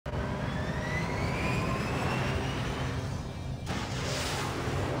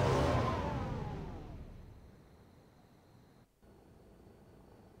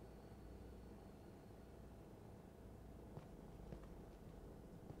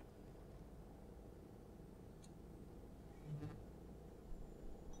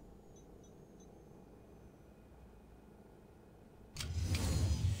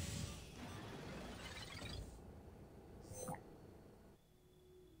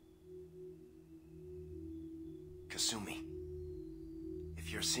Kasumi,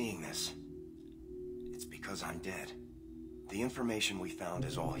 if you're seeing this, it's because I'm dead. The information we found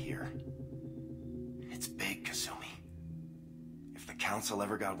is all here. It's big, Kasumi. If the Council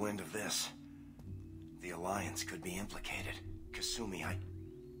ever got wind of this, the Alliance could be implicated. Kasumi,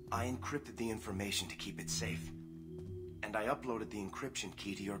 I encrypted the information to keep it safe. And I uploaded the encryption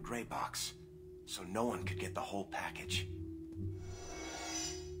key to your gray box, so no one could get the whole package.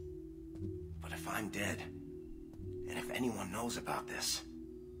 But if I'm dead, and if anyone knows about this,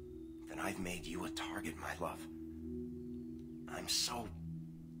 then I've made you a target, my love. I'm so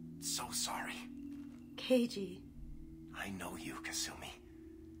sorry. Keiji. I know you, Kasumi.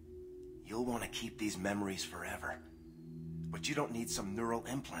 You'll want to keep these memories forever. But you don't need some neural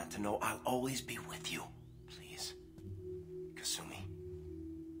implant to know I'll always be with you. Please, Kasumi,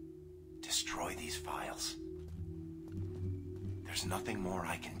 destroy these files. There's nothing more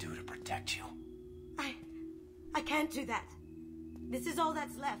I can do to protect you. I can't do that. This is all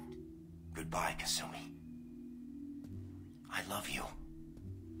that's left. Goodbye, Kasumi. I love you.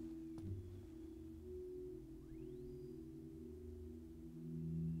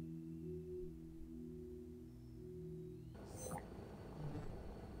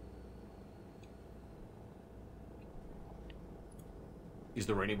 Is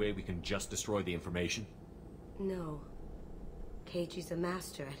there any way we can just destroy the information? No. Keiji's a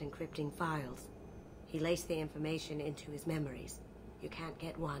master at encrypting files. He laced the information into his memories. You can't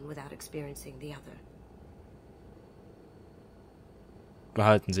get one without experiencing the other.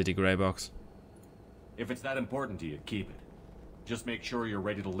 Behalten Sie die Greybox. If it's that important to you, keep it. Just make sure you're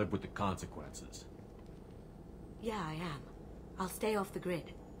ready to live with the consequences. Yeah, I am. I'll stay off the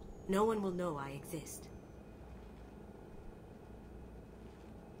grid. No one will know I exist.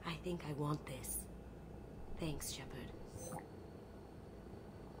 I think I want this. Thanks, Shepard.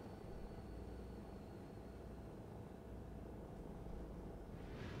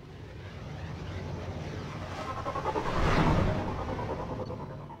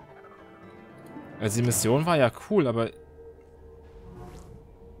 Also die Mission war ja cool, aber...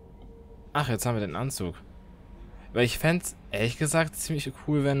 Ach, jetzt haben wir den Anzug. Weil ich fände es ehrlich gesagt ziemlich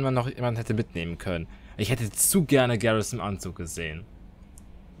cool, wenn man noch jemanden hätte mitnehmen können. Ich hätte zu gerne Garrus im Anzug gesehen.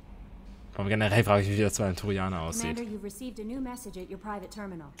 Aber generell frage ich mich, wie das bei einem Turianer aussieht. Commander, you've received a new message at your private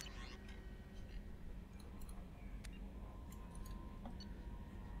terminal.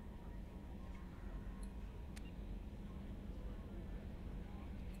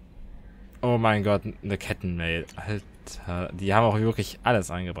 Oh mein Gott, eine Kettenmail. Alter, die haben auch wirklich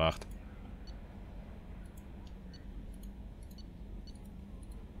alles eingebracht.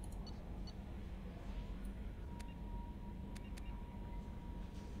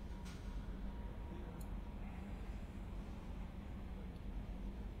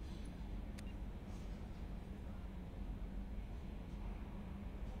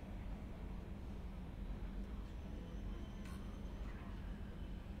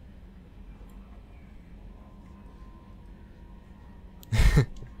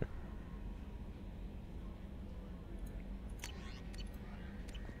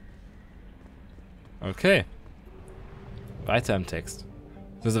 Okay. Weiter im Text.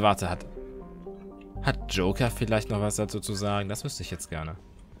 Also warte, hat Joker vielleicht noch was dazu zu sagen? Das wüsste ich jetzt gerne.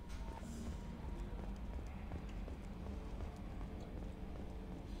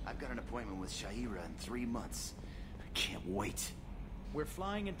 I've got an appointment with Shaira in 3 months. I can't wait. We're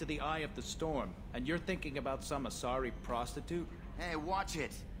flying into the eye of the storm, and you're thinking about some Asari prostitute? Hey, watch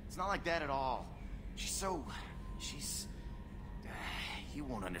it. It's not like that at all. She's... You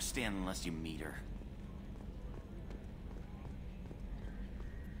won't understand unless you meet her.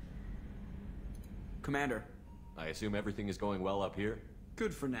 Commander. I assume everything is going well up here?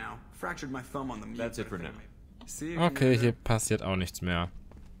 Good for now. Fractured my thumb on the mute. That's it for now. See you, Okay, Commander. hier passiert auch nichts mehr.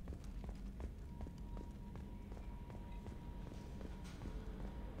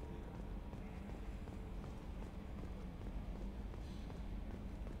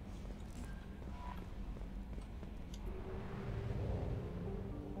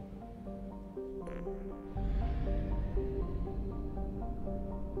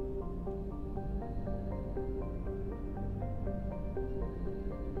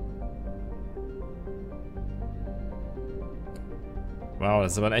 Wow,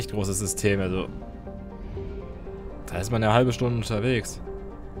 das ist aber ein echt großes System, also... Da ist man ja eine halbe Stunde unterwegs.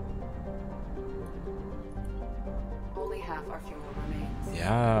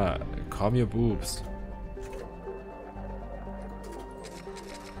 Ja, calm your boobs.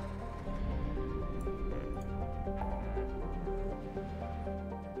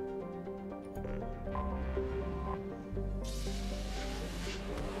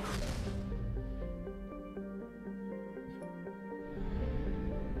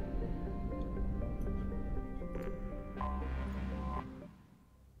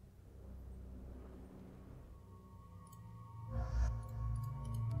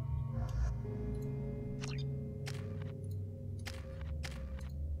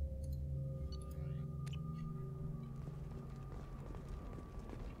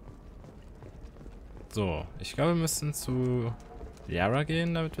 So, ich glaube, wir müssen zu Yara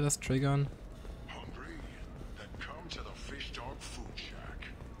gehen, damit wir das triggern. Hungry? Then come to the Fish Dog Food Shack.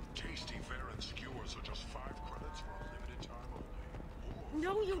 Tasty Varen skewers are just 5 credits for a limited time only.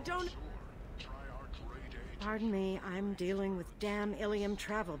 No, you don't. Try our grade A. Pardon me, I'm dealing with damn Ilium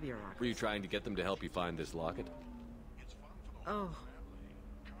travel bureaucracy. Were you trying to get them to help you find this locket? Oh,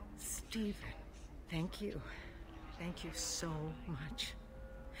 Stephen, thank you. Thank you so much.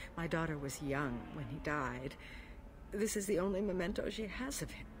 My daughter was young when he died. This is the only memento she has of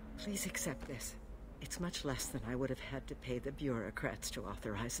him. Please accept this. It's much less than I would have had to pay the bureaucrats to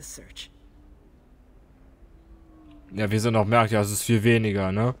authorize a search. Ja, wie sie noch merkt, ja, es ist viel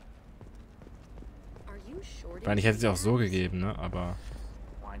weniger, ne? Ich meine, ich hätte sie auch so gegeben, ne? Aber...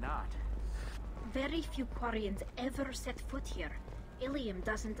 Why not? Very few Quarians ever set foot here. Ilium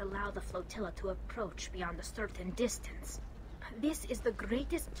doesn't allow the flotilla to approach beyond a certain distance. This is the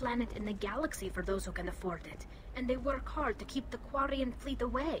greatest planet in the galaxy for those who can afford it, and they work hard to keep the Quarian fleet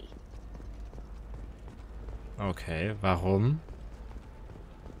away. Okay, warum?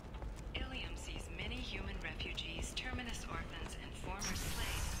 Ilium sees many human refugees, terminus orphans, and former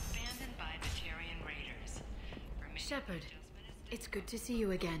slaves abandoned by Batarian raiders. Shepard, it's good to see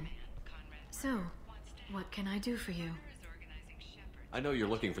you again. So, what can I do for you? I know you're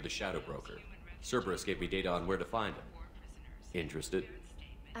looking for the Shadow Broker. Cerberus gave me data on where to find him. Interested?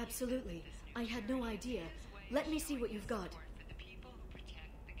 Absolutely. I had no idea. Let me see what you've got.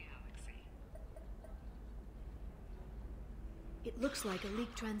 It looks like a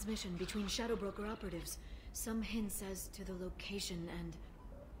leaked transmission between Shadow Broker operatives. Some hints as to the location and...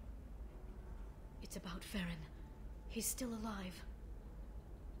 It's about Farron. He's still alive.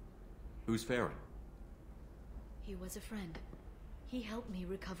 Who's Farron? He was a friend. He helped me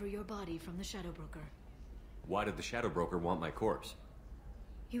recover your body from the Shadow Broker. Why did the Shadow Broker want my corpse?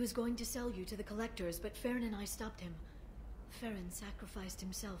 He was going to sell you to the collectors, but Farron and I stopped him. Farron sacrificed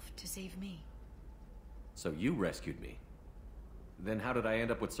himself to save me. So you rescued me. Then how did I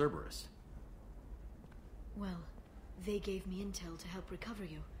end up with Cerberus? Well, they gave me intel to help recover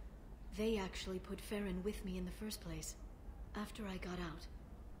you. They actually put Farron with me in the first place. After I got out,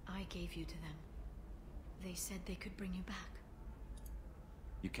 I gave you to them. They said they could bring you back.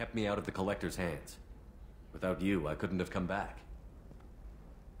 You kept me out of the Collector's hands. Without you, I couldn't have come back.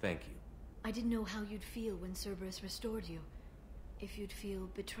 Thank you. I didn't know how you'd feel when Cerberus restored you. If you'd feel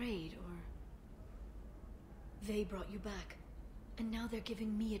betrayed, or... They brought you back. And now they're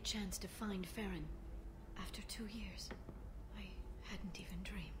giving me a chance to find Farron. After 2 years. I hadn't even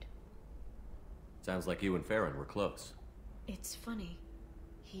dreamed. Sounds like you and Farron were close. It's funny.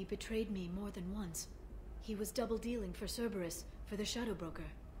 He betrayed me more than once. He was double-dealing for Cerberus, for the Shadow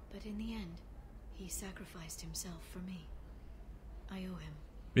Broker. But in the end, he sacrificed himself for me. I owe him.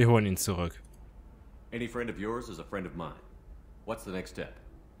 Wir holen ihn zurück. Any friend of yours is a friend of mine. What's the next step?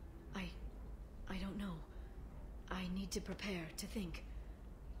 I don't know. I need to prepare, to think.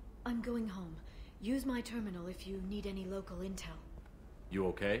 I'm going home. Use my terminal if you need any local intel. You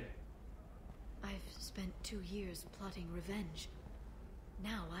okay? I've spent 2 years plotting revenge.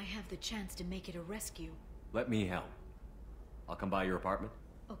 Now I have the chance to make it a rescue. Let me help. I'll come by your apartment.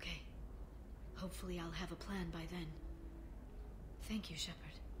 Okay. Hopefully I'll have a plan by then. Thank you, Shepard.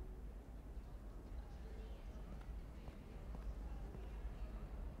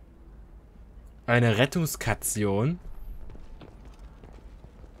 Eine Rettungskation.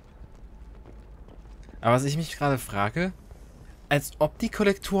 Aber was ich mich gerade frage, als ob die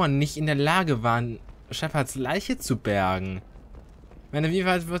Kollektoren nicht in der Lage waren, Shepards Leiche zu bergen. Ich meine, wie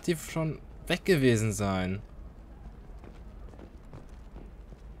weit wird die schon weg gewesen sein?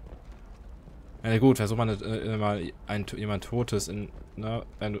 Na gut, versuch mal jemand Totes, ne,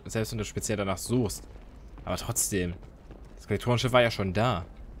 selbst wenn du speziell danach suchst. Aber trotzdem, das Kollektorenschiff war ja schon da.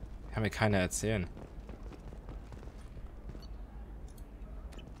 Kann mir keiner erzählen.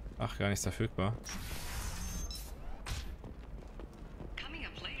 Ach, gar nichts verfügbar. Coming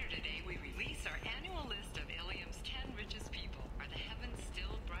up later today, we release our annual list of Ilium's 10 richest people. Are the heavens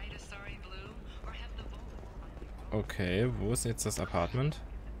still bright as sorry blue, or have the Okay, wo ist jetzt das Apartment?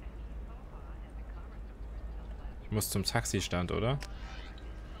 Ich muss zum Taxistand, oder?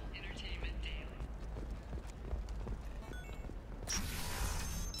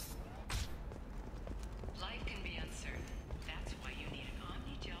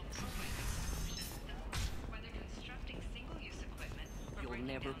 You'll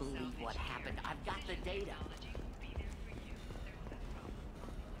never believe what happened. I've got the data.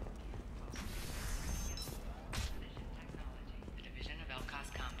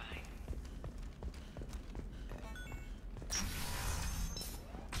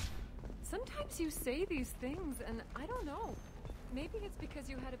 Sometimes makes you say these things, and I don't know. Maybe it's because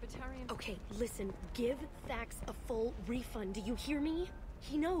you had a Batarian... Okay, listen. Give Thax a full refund. Do you hear me?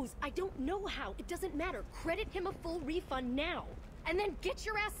 He knows. I don't know how. It doesn't matter. Credit him a full refund now. And then get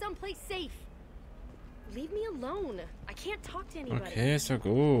your ass someplace safe. Leave me alone. I can't talk to anybody. Okay, ist ja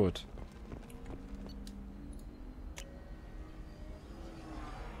gut.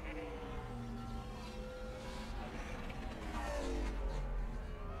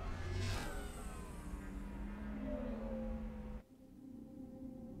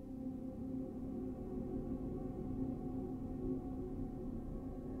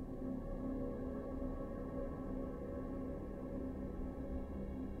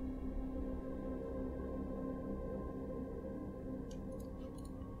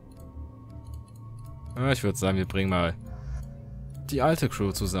 Ich würde sagen, wir bringen mal die alte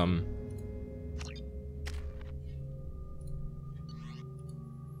Crew zusammen.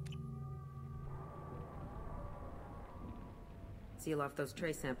 Seal off those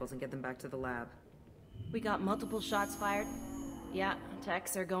trace samples and get them back to the lab. We got multiple shots fired. Yeah,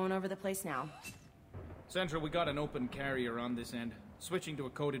 techs are going over the place now. Central, we got an open carrier on this end. Switching to a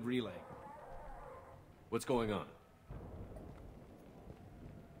coded relay. What's going on?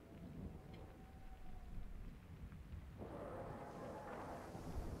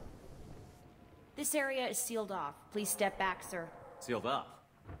 This area is sealed off. Please step back, sir. Sealed off?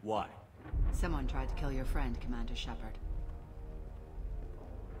 Why? Someone tried to kill your friend, Commander Shepard.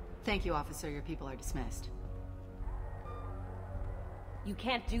 Thank you, officer. Your people are dismissed. You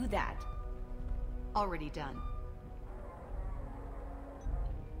can't do that. Already done.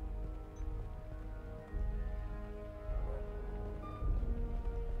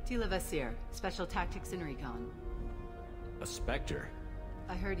 Tila Vasir, Special Tactics and Recon. A Spectre?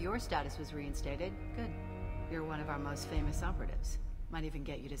 I heard your status was reinstated. Good. You're one of our most famous operatives. Might even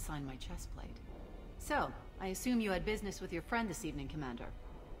get you to sign my chest plate. So, I assume you had business with your friend this evening, Commander.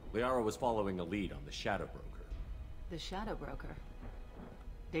 Liara was following a lead on the Shadow Broker. The Shadow Broker?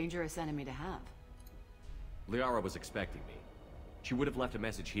 Dangerous enemy to have. Liara was expecting me. She would have left a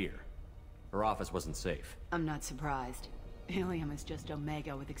message here. Her office wasn't safe. I'm not surprised. Ilium is just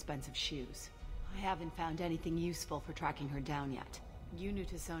Omega with expensive shoes. I haven't found anything useful for tracking her down yet. You knew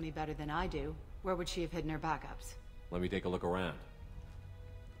Tassoni better than I do. Where would she have hidden her backups? Let me take a look around.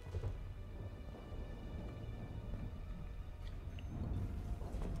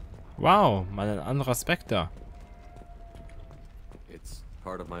 Wow, mal ein anderer Spectre. It's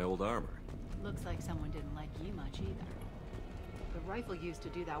part of my old armor. Looks like someone didn't like you much either. The rifle used to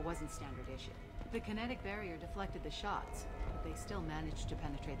do that wasn't standard issue. The kinetic barrier deflected the shots, but they still managed to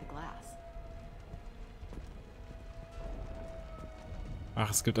penetrate the glass. Ach,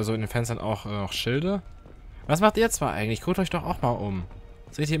 es gibt also in den Fenstern auch noch Schilde. Was macht ihr zwei eigentlich? Guckt euch doch auch mal um.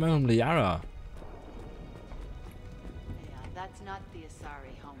 Seht ihr immer um Liara?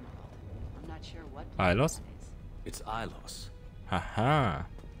 Ilos? It's Ilos. Haha.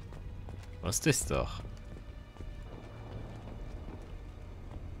 Wusste ich's doch.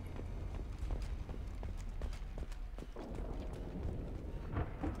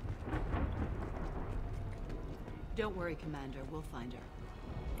 Don't worry, Commander. We'll find her.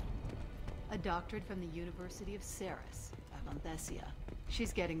 A doctorate from the University of Cerberus, Avanthesia.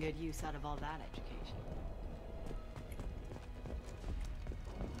 She's getting good use out of all that education.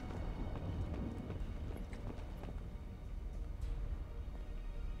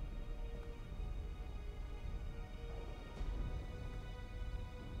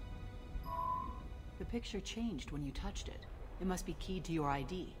 The picture changed when you touched it. It must be keyed to your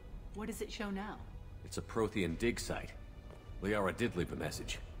ID. What does it show now? It's a Prothean dig site. Liara did leave a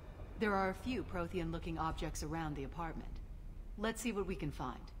message. There are a few Prothean-looking objects around the apartment. Let's see what we can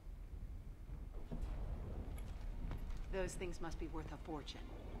find. Those things must be worth a fortune.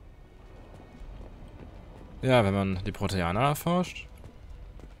 Ja, wenn man die Proteaner erforscht,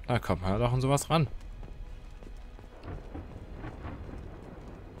 da kommt man halt auch an sowas ran.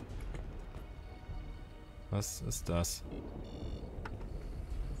 Was ist das?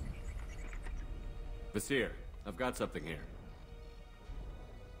 Vasir, I've got something here.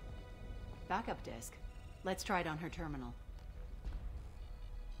 Backup disk. Let's try it on her terminal.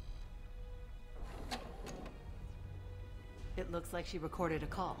 It looks like she recorded a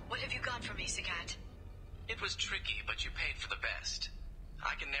call. What have you got for me, Sagat? It was tricky, but you paid for the best.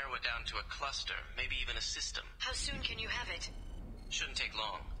 I can narrow it down to a cluster, maybe even a system. How soon can you have it? Shouldn't take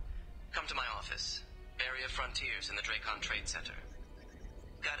long. Come to my office. Area Frontiers in the Dracon Trade Center.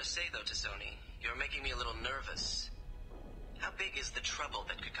 Gotta say though, Tassoni, you're making me a little nervous. How big is the trouble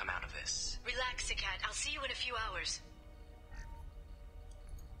that could come out of this? Relax, Sagat. I'll see you in a few hours.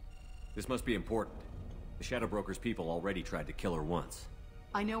 This must be important. The Shadow Broker's people already tried to kill her once.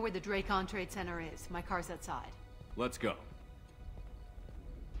 I know where the Dracon Trade Center is. My car's outside. Let's go.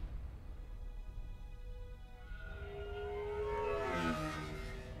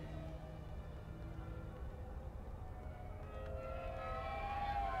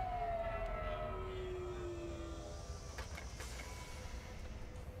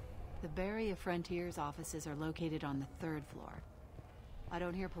 The Barrier Frontier's offices are located on the 3rd floor. I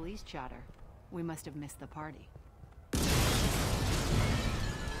don't hear police chatter. We must have missed the party.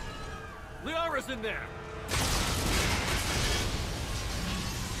 Liara's in there!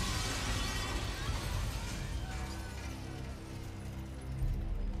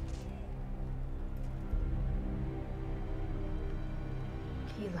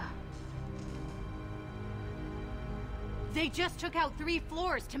 Keela. They just took out 3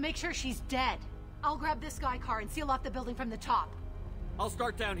 floors to make sure she's dead. I'll grab this Sky car and seal off the building from the top. I'll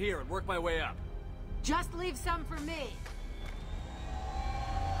start down here and work my way up. Just leave some for me.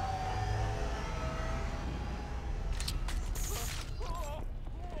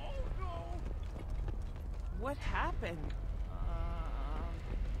 What happened?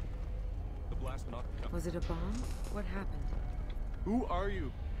 The blast knocked. Was it a bomb? What happened? Who are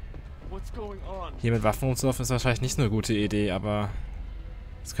you? What's going on? Hier mit Waffen rumzulaufen ist wahrscheinlich nicht so eine gute Idee, aber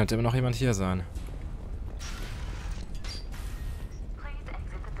es könnte immer noch jemand hier sein.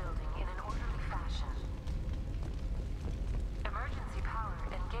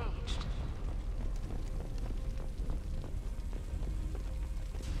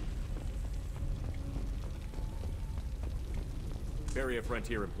 Barrier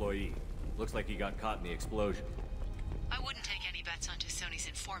Frontier employee. Looks like he got caught in the explosion. I wouldn't take any bets on Tusoni's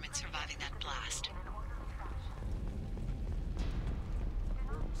informant surviving that blast.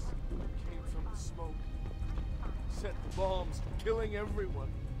 Came from the smoke. Set bombs, killing everyone.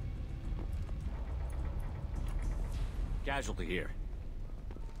 Casualty here.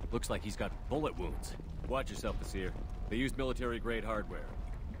 Looks like he's got bullet wounds. Watch yourself, Basir. They used military-grade hardware.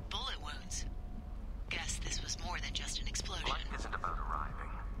 Bullet wounds? Guess this was more than just an explosion. Life isn't about arriving.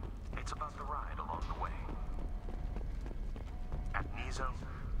 It's about the ride along the way. At Nizo,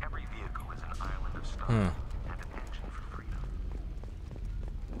 every vehicle is an island of stars and an engine for freedom.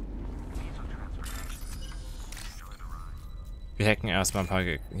 Nizo Transportation. Enjoy the ride. Wir hacken erstmal ein paar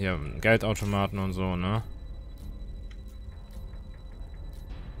hier Geldautomaten und so, ne?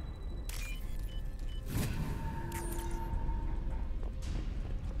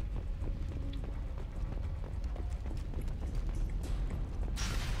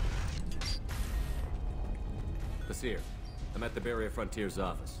 Basir, I'm at the Barrier Frontier's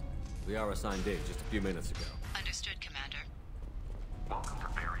office. Liara signed in just a few minutes ago. Understood, Commander. Welcome to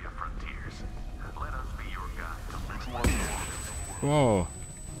Barrier Frontiers. Let us be your guide. Whoa.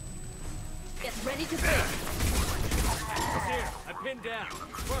 Get ready to break. Basir, I pinned down.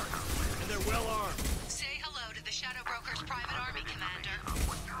 First, and they're well armed. Say hello to the Shadow Broker's private army, Commander.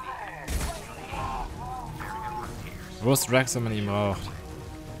 Wo ist Rex, wenn man ihn braucht?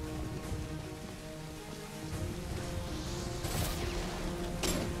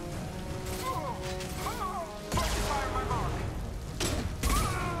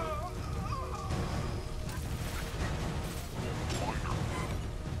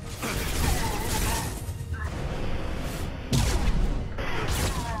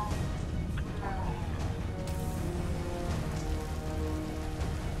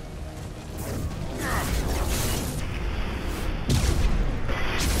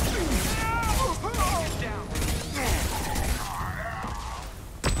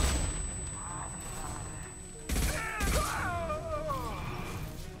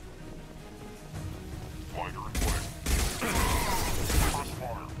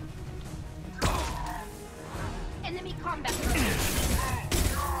 Enemy combat.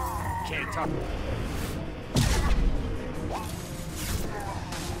 Can't talk.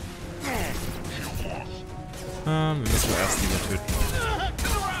 Wir müssen erst die töten.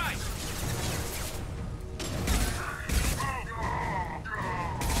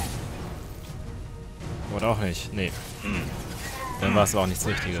 Oder auch nicht. Nee. Dann war es auch nichts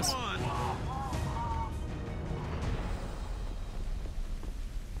Richtiges.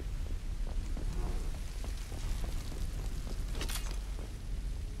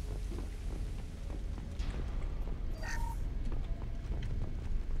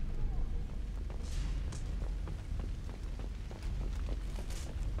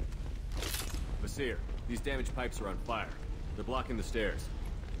 Basir, these damaged pipes are on fire. They're blocking the stairs.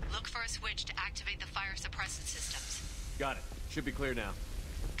 Look for a switch to activate the fire suppressant systems. Got it. Should be clear now.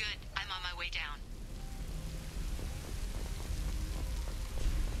 Good. I'm on my way down.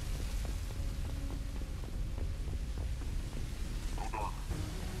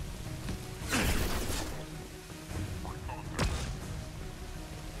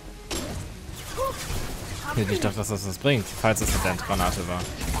 Hätte ich gedacht, dass das was bringt, falls es eine Dent-Granate war.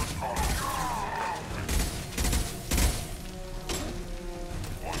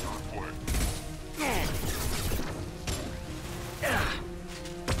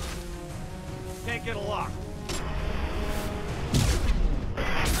 Can't get a lock.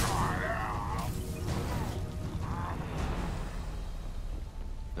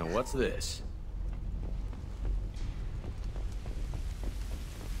 Now what's this?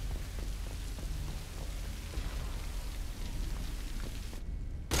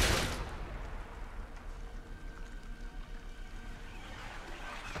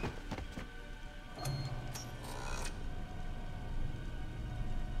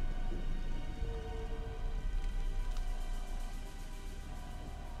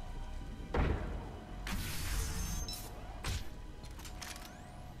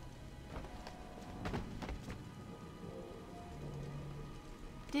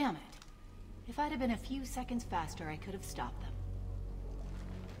 Damn it. If I'd have been a few seconds faster, I could have stopped them.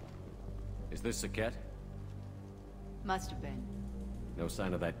 Is this Saket? Must have been. No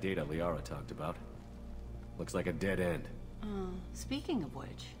sign of that data Liara talked about. Looks like a dead end. Speaking of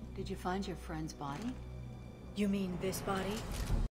which, did you find your friend's body? You mean this body?